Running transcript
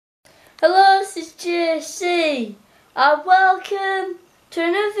JC and welcome to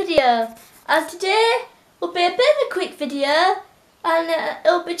another video, and today will be a bit of a quick video, and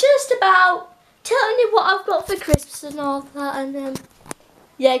it'll be just about telling you what I've got for Christmas and all that, and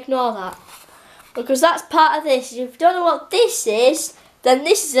yeah, ignore that because that's part of this. If you don't know what this is, then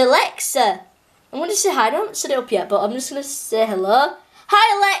this is Alexa. I'm going to say hi. I haven't set it up yet, but I'm just going to say hello.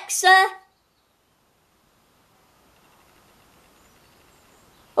 Hi Alexa.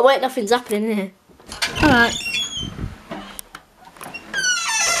 Oh wait, nothing's happening here. Alright.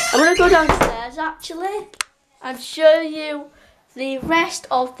 I'm going to go downstairs actually and show you the rest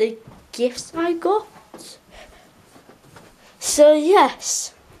of the gifts I got. So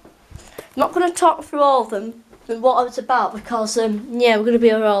yes, I'm not going to talk through all of them and what it's about because yeah, we're going to be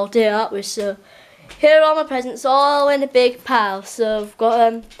here all day, aren't we? So here are all my presents, all in a big pile. So I've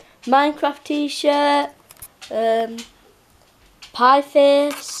got Minecraft t-shirt, pie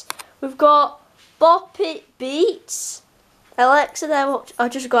face, we've got Bop It Beats, Alexa there, what I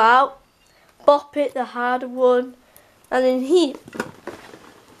just got out, Bop It, the harder one, and in here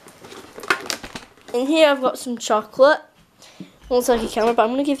I've got some chocolate. Looks like a camera, but I'm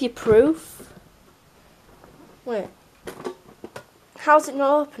going to give you proof. Wait, how's it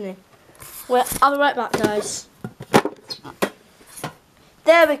not opening? Wait, I'll be right back guys.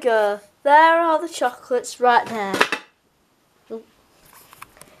 There we go, there are the chocolates right there.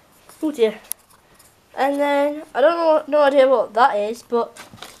 Oh dear. And then, I don't know, no idea what that is, but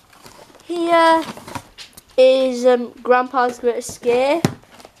here is Grandpa's Great Escape.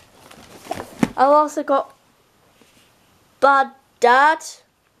 I've also got Bad Dad,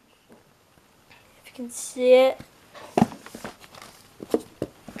 if you can see it.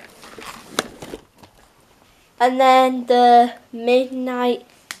 And then the Midnight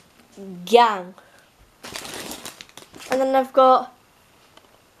Gang. And then I've got,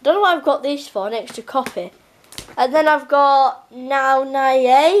 don't know what I've got these for, an extra copy. And then I've got Now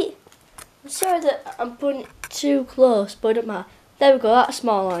 98. I'm sorry that I'm putting it too close, but it don't matter. There we go, that's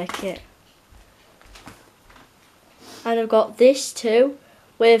more like it. And I've got this too,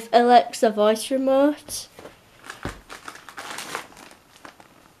 with Alexa voice remote.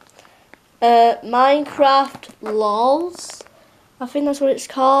 Minecraft LOLs, I think that's what it's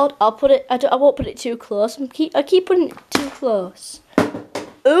called. I'll put it. I won't put it too close. I keep putting it too close.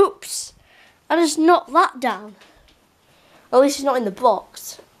 Oops! I just knocked that down. At least it's not in the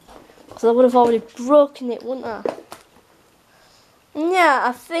box, because I would have already broken it, wouldn't I? And yeah,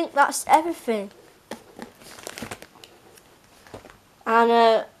 I think that's everything.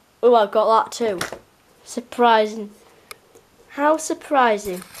 And oh, I've got that too. Surprising. How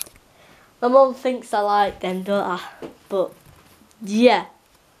surprising. My mum thinks I like them, don't I? But yeah.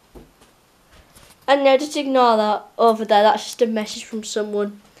 And now just ignore that over there. That's just a message from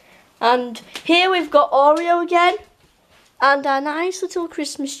someone. And here we've got Oreo again. And a nice little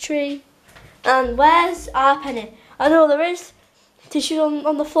Christmas tree. And where's our Penny? I know there is tissue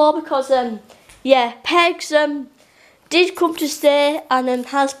on the floor because yeah, Pegs did come to stay and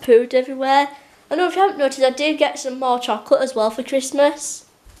has pooed everywhere. I know if you haven't noticed, I did get some more chocolate as well for Christmas.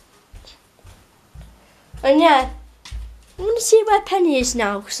 And yeah, I want to see where Penny is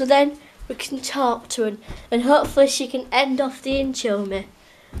now, so then we can talk to her and hopefully she can end off the intro me.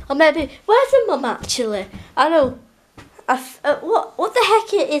 Or maybe, where's the mum actually? I know, what the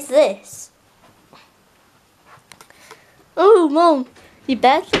heck is this? Oh mum, your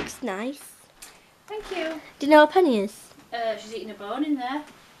bed looks nice. Thank you. Do you know where Penny is? She's eating a bone in there.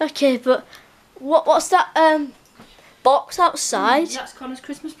 Okay, but what's that box outside? That's Connor's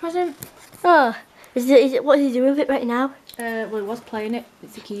Christmas present. Oh. Is it? What is he doing with it right now? Well, he was playing it.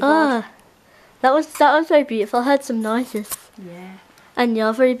 It's a keyboard. Ah, that was very beautiful. I heard some noises. Yeah. And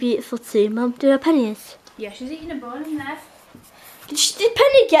you're very beautiful too, Mum. Do you know where Penny is? Yeah, she's eating a bone in there. Did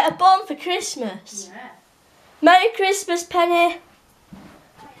Penny get a bone for Christmas? Yeah. Merry Christmas, Penny.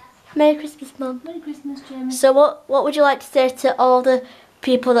 Merry Christmas, Mum. Merry Christmas, Jim. So what would you like to say to all the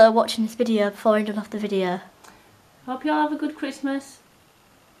people that are watching this video before I end off the video? Hope you all have a good Christmas.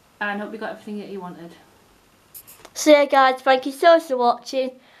 And hope you got everything that you wanted. So yeah guys, thank you so much for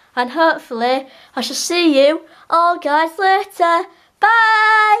watching, and hopefully I shall see you all guys later.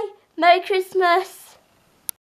 Bye! Merry Christmas!